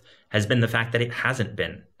worth has been the fact that it hasn't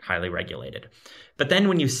been highly regulated. But then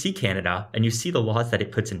when you see Canada and you see the laws that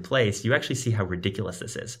it puts in place, you actually see how ridiculous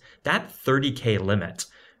this is. That 30K limit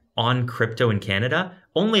on crypto in Canada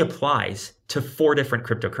only applies to 4 different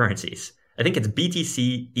cryptocurrencies. I think it's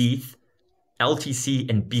BTC, ETH, LTC,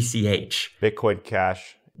 and BCH. Bitcoin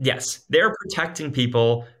Cash. Yes, they're protecting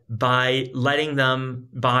people by letting them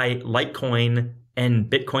buy Litecoin and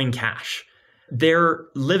Bitcoin Cash. They're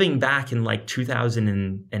living back in like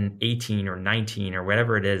 2018 or 19 or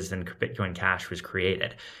whatever it is when Bitcoin Cash was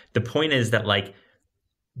created. The point is that like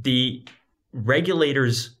the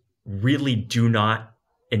regulators really do not,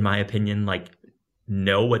 in my opinion, like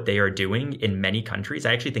know what they are doing in many countries.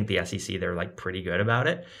 I actually think the SEC, they're like pretty good about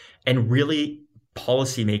it. And really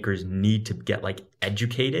policymakers need to get like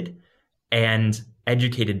educated and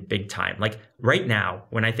educated big time. Like right now,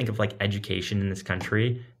 when I think of like education in this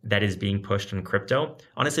country that is being pushed in crypto,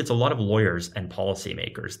 honestly, it's a lot of lawyers and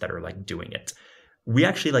policymakers that are like doing it. We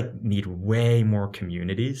actually like need way more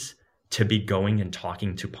communities to be going and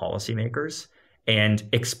talking to policymakers and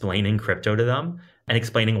explaining crypto to them and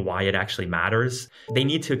explaining why it actually matters. They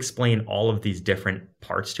need to explain all of these different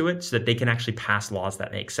parts to it so that they can actually pass laws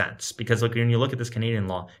that make sense. Because like when you look at this Canadian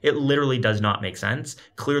law, it literally does not make sense.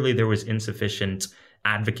 Clearly, there was insufficient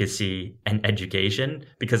advocacy and education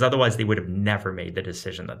because otherwise they would have never made the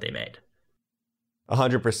decision that they made.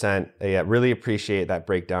 100%. Yeah, really appreciate that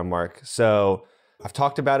breakdown, Marc. So I've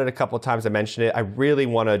talked about it a couple of times. I mentioned it. I really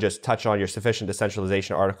want to just touch on your sufficient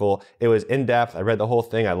decentralization article. It was in depth. I read the whole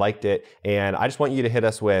thing. I liked it. And I just want you to hit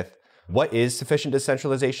us with what is sufficient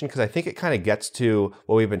decentralization? Because I think it kind of gets to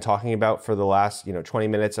what we've been talking about for the last 20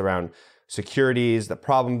 minutes around securities, the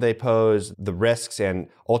problem they pose, the risks. And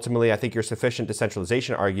ultimately, I think your sufficient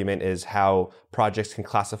decentralization argument is how projects can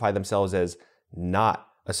classify themselves as not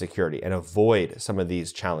a security and avoid some of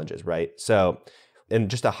these challenges, right? So in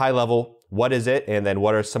just a high level, what is it? And then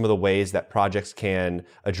what are some of the ways that projects can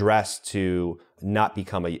address to not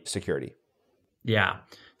become a security? Yeah.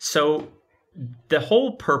 So the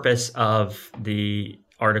whole purpose of the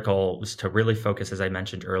article was to really focus, as I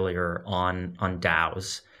mentioned earlier, on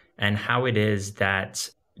DAOs and how it is that,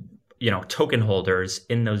 token holders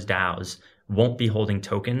in those DAOs won't be holding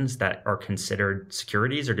tokens that are considered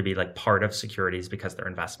securities or to be like part of securities because they're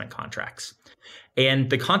investment contracts. And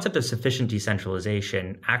the concept of sufficient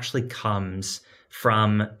decentralization actually comes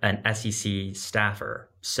from an SEC staffer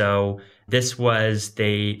So this was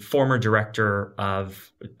the former director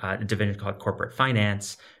of a division called corporate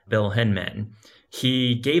finance, Bill Hinman.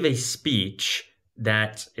 He gave a speech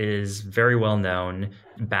that is very well known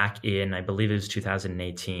back in, I believe it was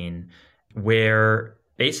 2018, where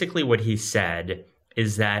basically what he said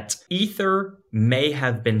is that Ether may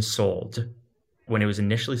have been sold when it was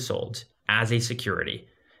initially sold as a security.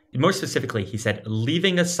 More specifically, he said,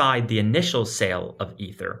 leaving aside the initial sale of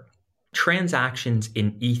Ether, transactions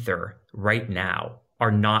in Ether right now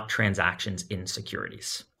are not transactions in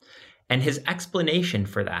securities. And his explanation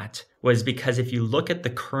for that was because if you look at the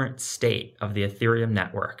current state of the Ethereum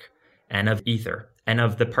network and of Ether and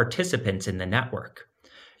of the participants in the network,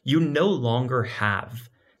 you no longer have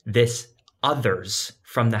this others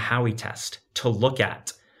from the Howey test to look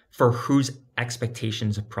at for whose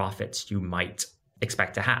expectations of profits you might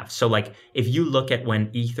expect to have. So like if you look at when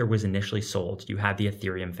Ether was initially sold, you had the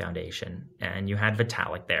Ethereum Foundation and you had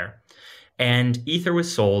Vitalik there, and Ether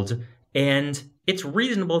was sold, and it's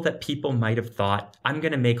reasonable that people might have thought, I'm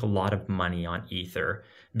going to make a lot of money on Ether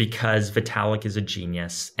because Vitalik is a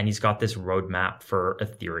genius and he's got this roadmap for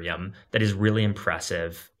Ethereum that is really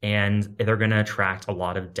impressive, and they're going to attract a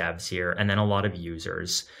lot of devs here and then a lot of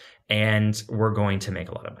users, and we're going to make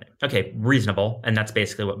a lot of money. Okay, reasonable. And that's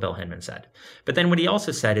basically what Bill Hinman said. But then what he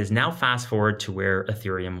also said is now fast forward to where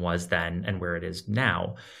Ethereum was then and where it is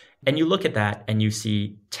now. And you look at that and you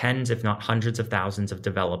see tens, if not hundreds of thousands of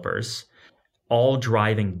developers all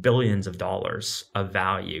driving billions of dollars of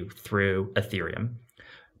value through Ethereum.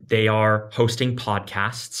 They are hosting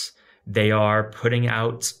podcasts. They are putting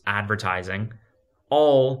out advertising,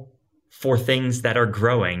 all for things that are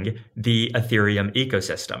growing the Ethereum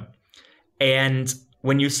ecosystem. And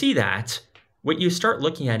when you see that, what you start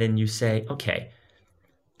looking at and you say, okay,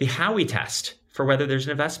 the Howey test for whether there's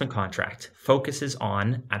an investment contract focuses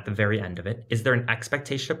on, at the very end of it, is there an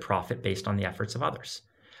expectation of profit based on the efforts of others?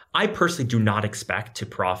 I personally do not expect to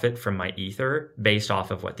profit from my Ether based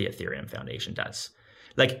off of what the Ethereum Foundation does.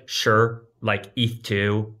 Like, sure, like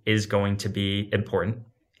ETH2 is going to be important.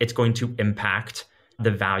 It's going to impact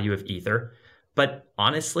the value of Ether. But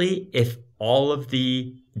honestly, if all of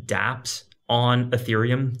the dApps on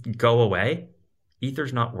Ethereum go away,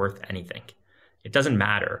 Ether's not worth anything. It doesn't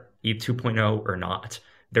matter, ETH 2.0 or not.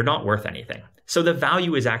 They're not worth anything. So the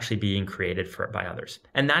value is actually being created by others.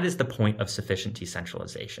 And that is the point of sufficient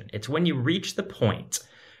decentralization. It's when you reach the point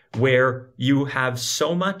where you have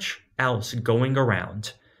so much else going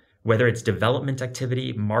around, whether it's development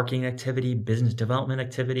activity, marketing activity, business development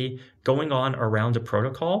activity, going on around a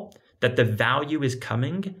protocol, that the value is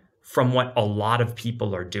coming from what a lot of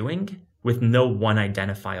people are doing with no one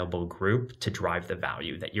identifiable group to drive the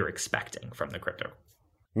value that you're expecting from the crypto.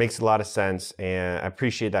 Makes a lot of sense, and I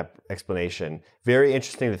appreciate that explanation. Very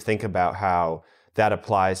interesting to think about how that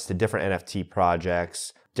applies to different NFT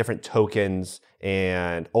projects, different tokens,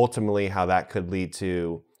 and ultimately how that could lead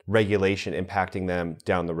to regulation impacting them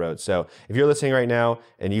down the road. So if you're listening right now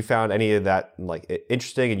and you found any of that like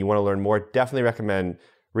interesting and you want to learn more, definitely recommend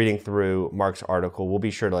reading through Marc's article. We'll be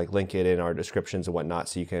sure to like link it in our descriptions and whatnot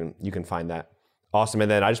so you can find that. Awesome. And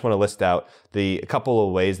then I just want to list out a couple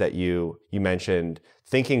of ways that you mentioned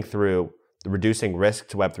thinking through reducing risk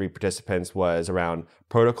to Web3 participants was around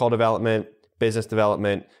protocol development, business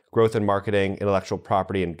development, growth and marketing, intellectual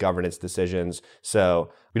property, and governance decisions.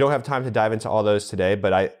 So we don't have time to dive into all those today,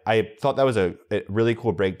 but I thought that was a really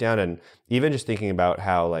cool breakdown. And even just thinking about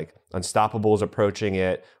how like Unstoppable is approaching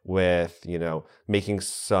it with, making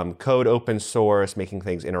some code open source, making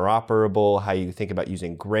things interoperable, how you think about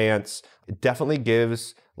using grants. It definitely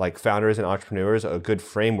gives like founders and entrepreneurs a good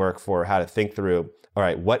framework for how to think through, all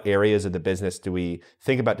right, what areas of the business do we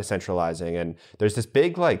think about decentralizing? And there's this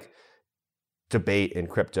big like debate in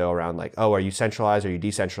crypto around like, oh, are you centralized? Are you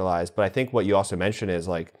decentralized? But I think what you also mentioned is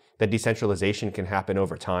like that decentralization can happen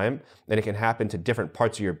over time, and it can happen to different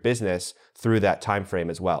parts of your business through that time frame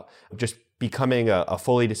as well. Just becoming a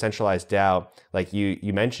fully decentralized DAO, like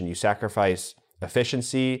you mentioned, you sacrifice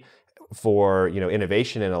efficiency for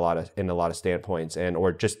innovation in a lot of standpoints, and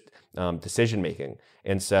or just decision making.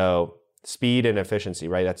 And so speed and efficiency,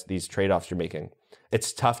 right? That's these trade-offs you're making.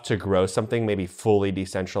 It's tough to grow something maybe fully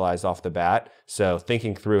decentralized off the bat. So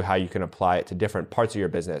thinking through how you can apply it to different parts of your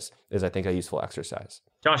business is, I think, a useful exercise.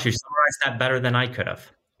 Josh, you summarized that better than I could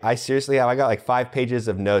have. I seriously have. I got like 5 pages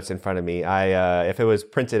of notes in front of me. If it was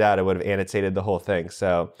printed out, I would have annotated the whole thing.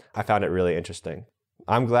 So I found it really interesting.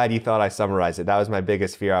 I'm glad you thought I summarized it. That was my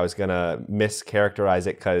biggest fear. I was going to mischaracterize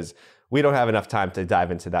it because we don't have enough time to dive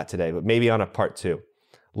into that today, but maybe on a part 2.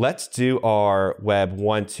 Let's do our web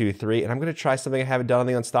 1, 2, 3. And I'm going to try something I haven't done on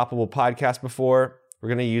the Unstoppable podcast before. We're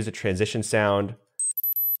going to use a transition sound.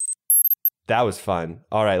 That was fun.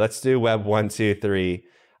 All right, let's do Web 1, 2, 3.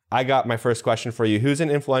 I got my first question for you. Who's an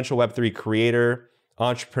influential Web3 creator,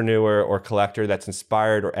 entrepreneur, or collector that's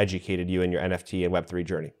inspired or educated you in your NFT and Web3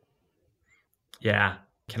 journey? Yeah.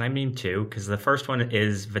 Can I name two? Because the first one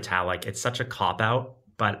is Vitalik. It's such a cop-out,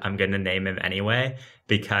 but I'm going to name him anyway,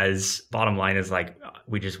 because bottom line is like,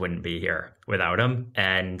 we just wouldn't be here without him.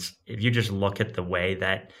 And if you just look at the way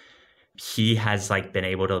that he has like been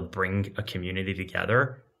able to bring a community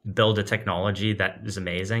together, build a technology that is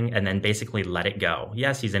amazing, and then basically let it go.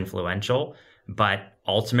 Yes, he's influential, but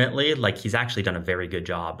ultimately, like, he's actually done a very good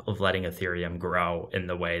job of letting Ethereum grow in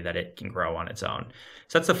the way that it can grow on its own.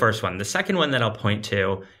 So that's the first one. The second one that I'll point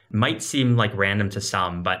to might seem like random to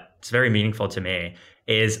some, but it's very meaningful to me,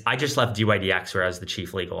 is I just left DYDX where I was the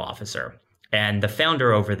chief legal officer. And the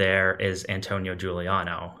founder over there is Antonio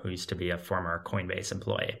Giuliano, who used to be a former Coinbase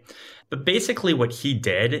employee. But basically what he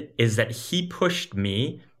did is that he pushed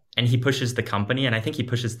me, and he pushes the company, and I think he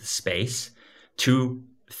pushes the space to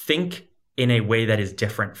think in a way that is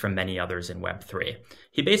different from many others in Web3.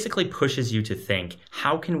 He basically pushes you to think,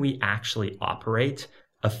 how can we actually operate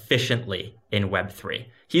efficiently in Web3?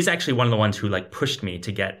 He's actually one of the ones who like pushed me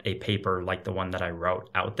to get a paper like the one that I wrote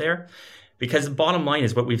out there. Because the bottom line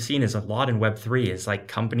is what we've seen is a lot in Web3 is like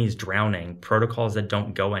companies drowning, protocols that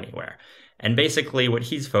don't go anywhere. And basically what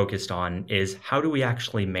he's focused on is how do we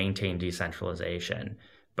actually maintain decentralization,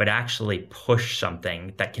 but actually push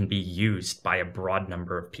something that can be used by a broad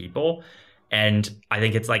number of people. And I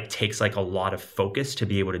think it's like takes like a lot of focus to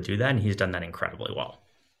be able to do that. And he's done that incredibly well.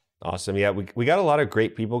 Awesome. Yeah, we got a lot of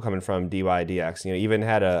great people coming from DYDX. You know, even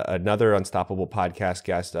had another Unstoppable podcast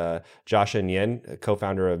guest, Josh Yin,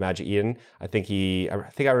 co-founder of Magic Eden. I think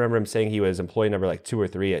I remember him saying he was employee number like 2 or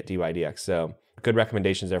 3 at DYDX. So good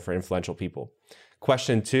recommendations there for influential people.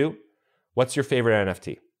 Question 2, what's your favorite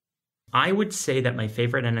NFT? I would say that my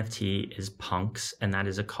favorite NFT is Punks, and that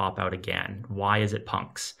is a cop-out again. Why is it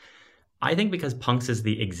Punks? I think because Punks is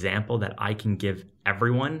the example that I can give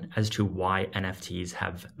everyone as to why NFTs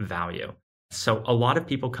have value. So a lot of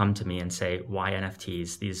people come to me and say, why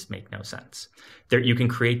NFTs? These make no sense. You can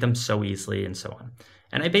create them so easily and so on.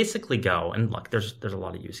 And I basically go, and look, there's a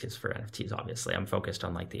lot of use cases for NFTs, obviously. I'm focused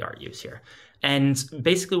on like the art use here. And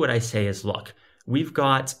basically what I say is, look, we've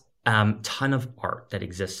got ton of art that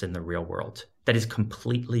exists in the real world that is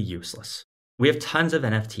completely useless. We have tons of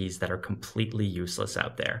NFTs that are completely useless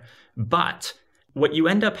out there. But what you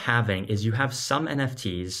end up having is you have some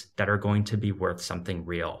NFTs that are going to be worth something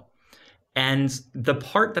real. And the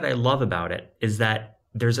part that I love about it is that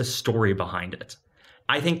there's a story behind it.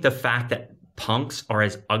 I think the fact that punks are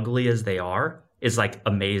as ugly as they are is like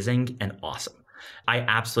amazing and awesome. I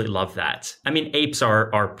absolutely love that. I mean, apes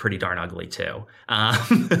are pretty darn ugly too,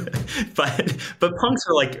 but punks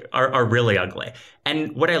are really ugly.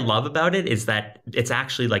 And what I love about it is that it's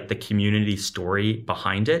actually like the community story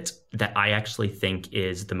behind it that I actually think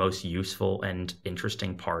is the most useful and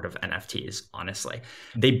interesting part of NFTs. Honestly,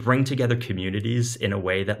 they bring together communities in a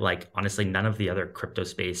way that like honestly none of the other crypto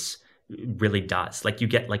space really does. Like you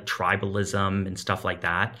get like tribalism and stuff like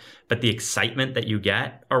that, but the excitement that you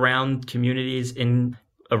get around communities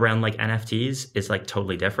around like NFTs is like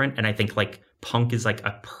totally different. And I think like Punk is like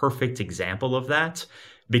a perfect example of that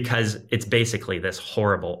because it's basically this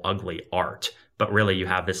horrible, ugly art, but really you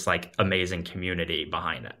have this like amazing community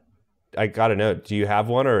behind it. I gotta know, do you have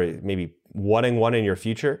one or maybe wanting one in your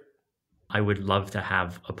future? I would love to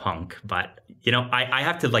have a Punk, but you know, I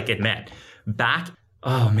have to like admit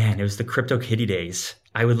oh man, it was the Crypto Kitty days.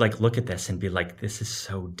 I would like look at this and be like, this is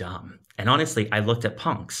so dumb. And honestly, I looked at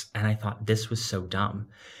Punks and I thought this was so dumb.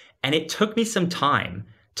 And it took me some time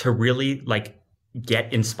to really like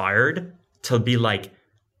get inspired to be like,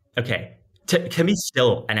 okay, to me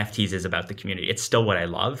still NFTs is about the community. It's still what I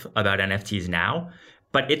love about NFTs now.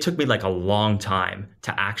 But it took me like a long time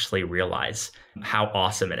to actually realize how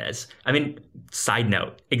awesome it is. I mean, side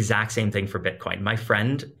note, exact same thing for Bitcoin. My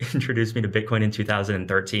friend introduced me to Bitcoin in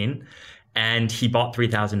 2013, and he bought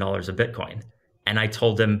 $3,000 of Bitcoin. And I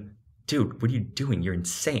told him, dude, what are you doing? You're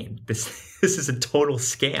insane. This is a total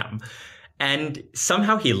scam. And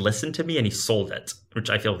somehow he listened to me and he sold it, which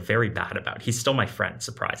I feel very bad about. He's still my friend,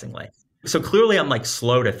 surprisingly. So clearly I'm like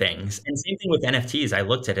slow to things. And same thing with NFTs. I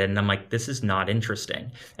looked at it and I'm like, this is not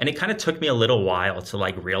interesting. And it kind of took me a little while to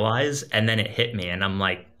like realize, and then it hit me and I'm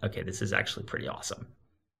like, okay, this is actually pretty awesome.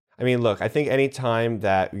 I mean, look, I think any time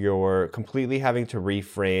that you're completely having to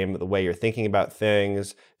reframe the way you're thinking about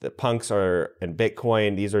things, the punks are and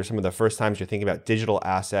Bitcoin, these are some of the first times you're thinking about digital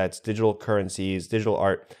assets, digital currencies, digital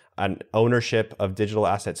art, and ownership of digital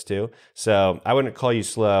assets too. So I wouldn't call you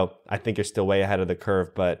slow. I think you're still way ahead of the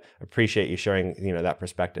curve, but appreciate you sharing, that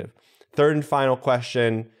perspective. Third and final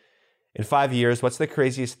question. In 5 years, what's the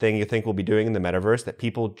craziest thing you think we'll be doing in the metaverse that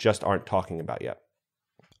people just aren't talking about yet?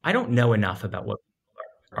 I don't know enough about what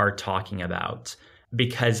people are talking about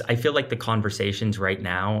because I feel like the conversations right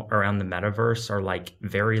now around the metaverse are like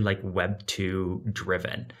very like Web 2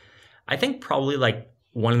 driven. I think probably like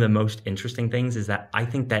one of the most interesting things is that I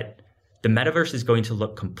think that the metaverse is going to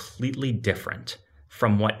look completely different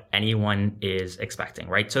from what anyone is expecting,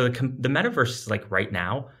 right? So the metaverse is like right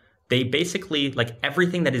now, they basically like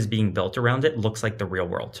everything that is being built around it looks like the real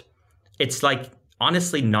world. It's like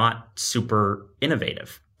honestly not super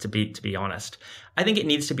innovative, to be honest. I think it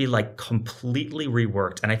needs to be like completely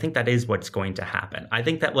reworked. And I think that is what's going to happen. I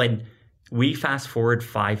think that when we fast forward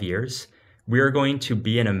 5 years, we are going to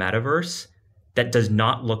be in a metaverse that does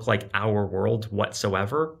not look like our world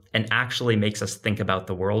whatsoever and actually makes us think about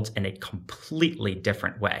the world in a completely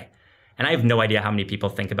different way. And I have no idea how many people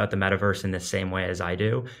think about the metaverse in the same way as I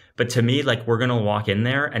do. But to me, like we're going to walk in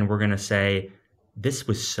there and we're going to say, this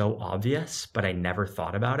was so obvious, but I never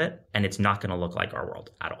thought about it. And it's not going to look like our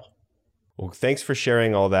world at all. Well, thanks for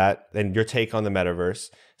sharing all that and your take on the metaverse.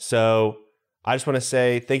 So I just want to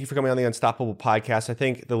say thank you for coming on the Unstoppable podcast. I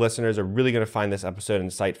think the listeners are really going to find this episode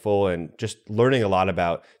insightful and just learning a lot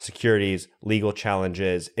about securities, legal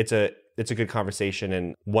challenges. It's a good conversation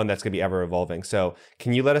and one that's going to be ever evolving. So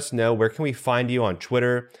can you let us know where can we find you on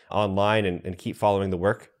Twitter, online, and keep following the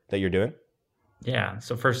work that you're doing? Yeah.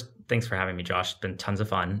 So first, thanks for having me, Josh. It's been tons of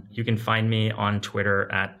fun. You can find me on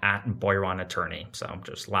Twitter at Boiron Attorney. So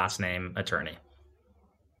just last name attorney.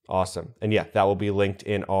 Awesome. And yeah, that will be linked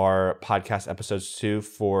in our podcast episodes too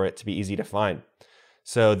for it to be easy to find.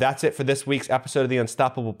 So that's it for this week's episode of the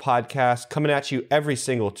Unstoppable podcast, coming at you every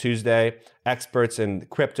single Tuesday. Experts in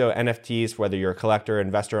crypto, NFTs, whether you're a collector,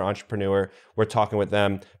 investor, or entrepreneur, we're talking with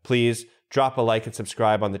them. Please drop a like and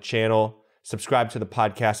subscribe on the channel. Subscribe to the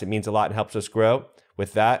podcast. It means a lot and helps us grow.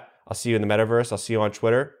 With that, I'll see you in the metaverse. I'll see you on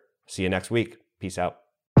Twitter. See you next week. Peace out.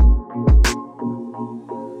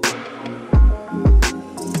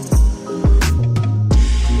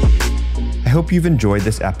 I hope you've enjoyed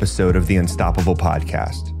this episode of the Unstoppable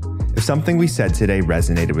podcast. If something we said today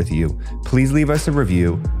resonated with you, please leave us a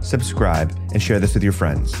review, subscribe, and share this with your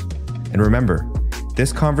friends. And remember,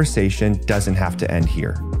 this conversation doesn't have to end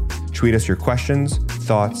here. Tweet us your questions,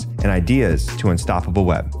 thoughts, and ideas to Unstoppable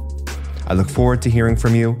Web. I look forward to hearing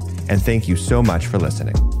from you, and thank you so much for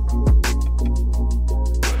listening.